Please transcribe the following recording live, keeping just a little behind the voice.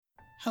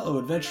Hello,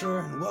 adventurer,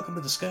 and welcome to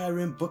the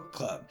Skyrim Book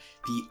Club,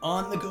 the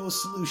on-the-go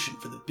solution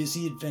for the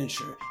busy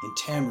adventure in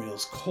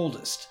Tamriel's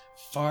coldest,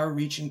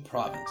 far-reaching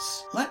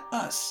province. Let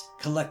us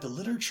collect the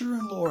literature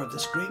and lore of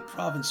this great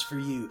province for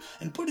you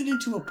and put it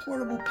into a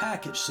portable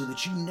package so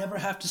that you never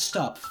have to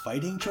stop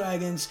fighting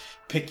dragons,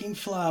 picking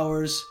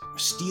flowers, or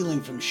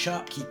stealing from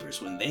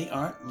shopkeepers when they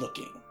aren't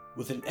looking.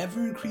 With an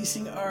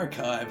ever-increasing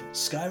archive,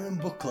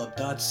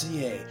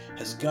 SkyrimBookClub.ca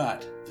has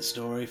got the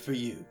story for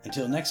you.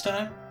 Until next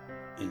time,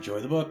 enjoy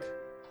the book.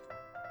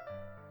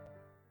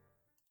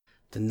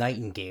 The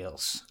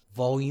Nightingales,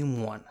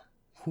 Volume 1,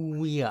 Who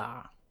We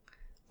Are,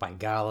 by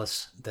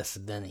Gallus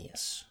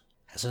Desidenius.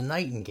 As a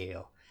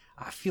nightingale,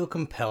 I feel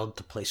compelled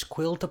to place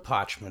quill to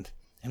parchment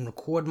and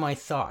record my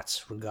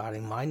thoughts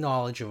regarding my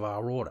knowledge of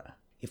our order.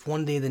 If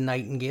one day the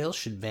nightingales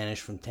should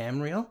vanish from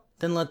Tamriel,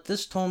 then let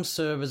this tome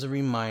serve as a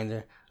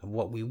reminder of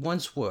what we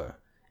once were,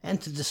 and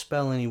to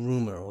dispel any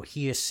rumor or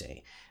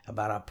hearsay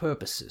about our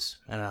purposes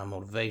and our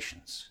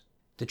motivations.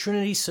 The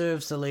Trinity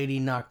serves the Lady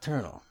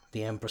Nocturnal,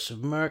 the Empress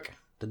of Murk,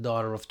 the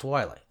daughter of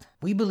Twilight.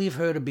 We believe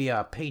her to be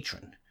our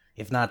patron,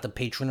 if not the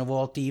patron of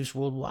all thieves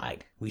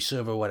worldwide. We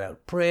serve her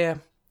without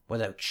prayer,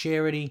 without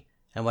charity,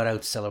 and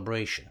without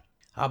celebration.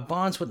 Our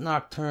bonds with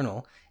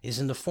Nocturnal is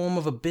in the form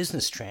of a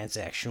business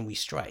transaction we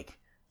strike,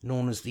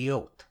 known as the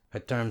Oath. Her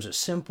terms are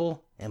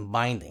simple and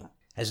binding.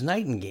 As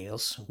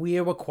nightingales, we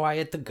are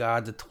required to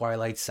guard the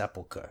Twilight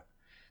Sepulchre,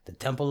 the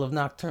Temple of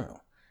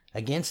Nocturnal,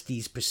 against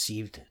these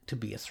perceived to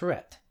be a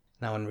threat.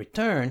 Now in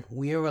return,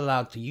 we are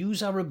allowed to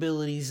use our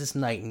abilities as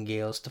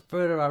nightingales to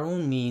further our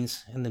own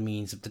means and the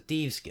means of the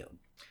Thieves' Guild.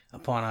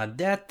 Upon our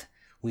death,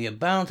 we are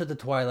bound to the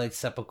Twilight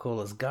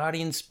Sepulchre as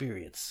guardian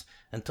spirits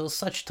until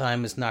such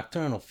time as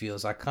Nocturnal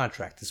feels our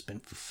contract has been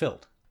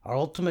fulfilled. Our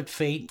ultimate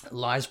fate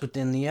lies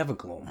within the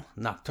Evergloam,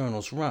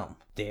 Nocturnal's realm.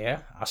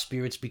 There, our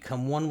spirits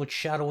become one with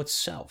Shadow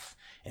itself,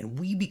 and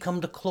we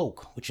become the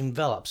cloak which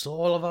envelops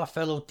all of our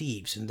fellow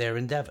thieves in their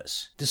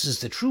endeavors. This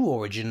is the true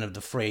origin of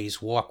the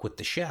phrase, "walk with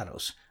the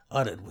shadows,"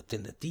 uttered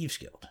within the Thieves'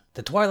 Guild.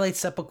 The Twilight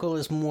Sepulchre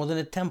is more than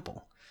a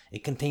temple.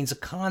 It contains a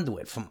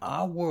conduit from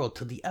our world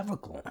to the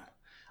Evergloam,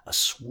 a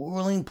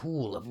swirling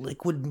pool of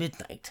liquid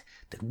midnight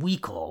that we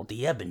call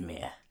the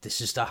Ebonmere. This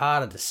is the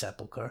heart of the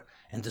sepulchre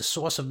and the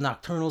source of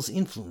Nocturnal's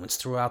influence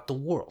throughout the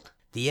world.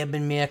 The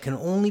Ebonmere can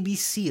only be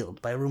sealed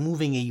by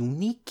removing a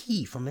unique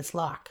key from its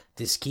lock.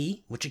 This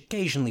key, which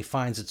occasionally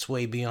finds its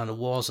way beyond the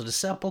walls of the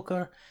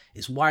sepulchre,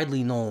 is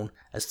widely known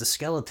as the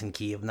Skeleton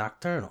Key of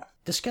Nocturnal.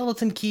 The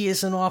Skeleton Key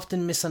is an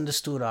often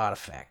misunderstood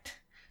artifact.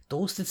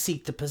 Those that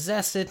seek to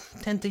possess it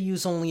tend to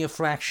use only a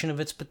fraction of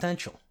its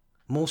potential.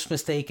 Most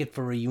mistake it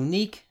for a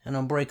unique and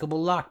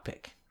unbreakable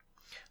lockpick.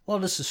 While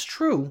this is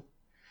true,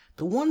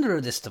 the wonder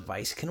of this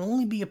device can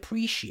only be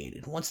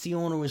appreciated once the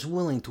owner is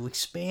willing to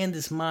expand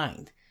his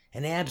mind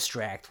and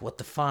abstract what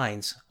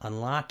defines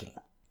unlocking.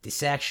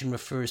 This action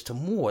refers to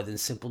more than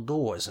simple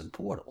doors and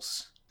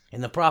portals.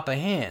 In the proper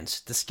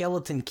hands, the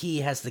Skeleton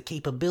Key has the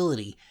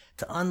capability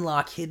to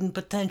unlock hidden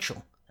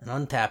potential and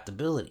untapped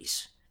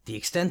abilities. The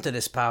extent of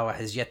this power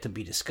has yet to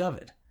be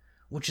discovered,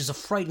 which is a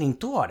frightening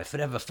thought if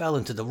it ever fell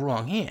into the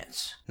wrong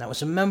hands. Now,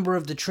 as a member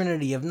of the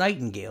Trinity of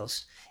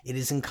Nightingales, it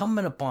is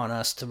incumbent upon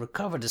us to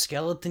recover the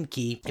Skeleton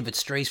Key if it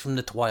strays from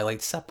the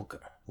Twilight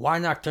Sepulchre. Why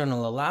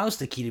Nocturnal allows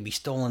the key to be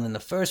stolen in the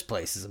first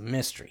place is a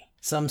mystery.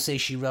 Some say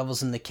she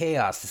revels in the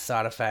chaos this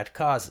artifact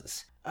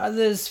causes.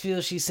 Others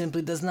feel she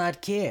simply does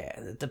not care,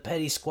 that the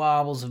petty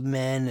squabbles of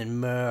men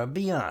and Myr are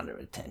beyond her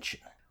attention.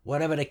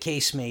 Whatever the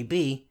case may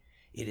be,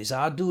 it is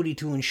our duty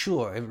to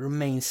ensure it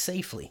remains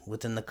safely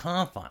within the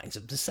confines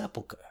of the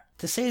sepulchre.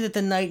 To say that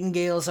the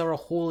Nightingales are a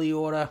holy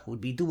order would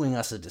be doing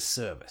us a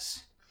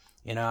disservice.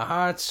 In our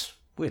hearts,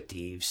 we're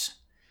thieves.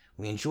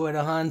 We enjoy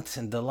the hunt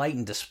and delight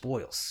in the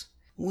spoils.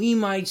 We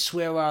might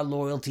swear our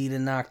loyalty to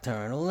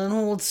Nocturnal and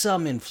hold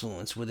some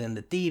influence within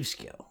the Thieves'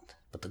 Guild,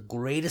 but the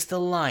greatest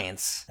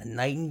alliance a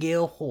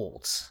Nightingale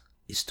holds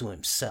is to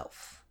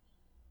himself.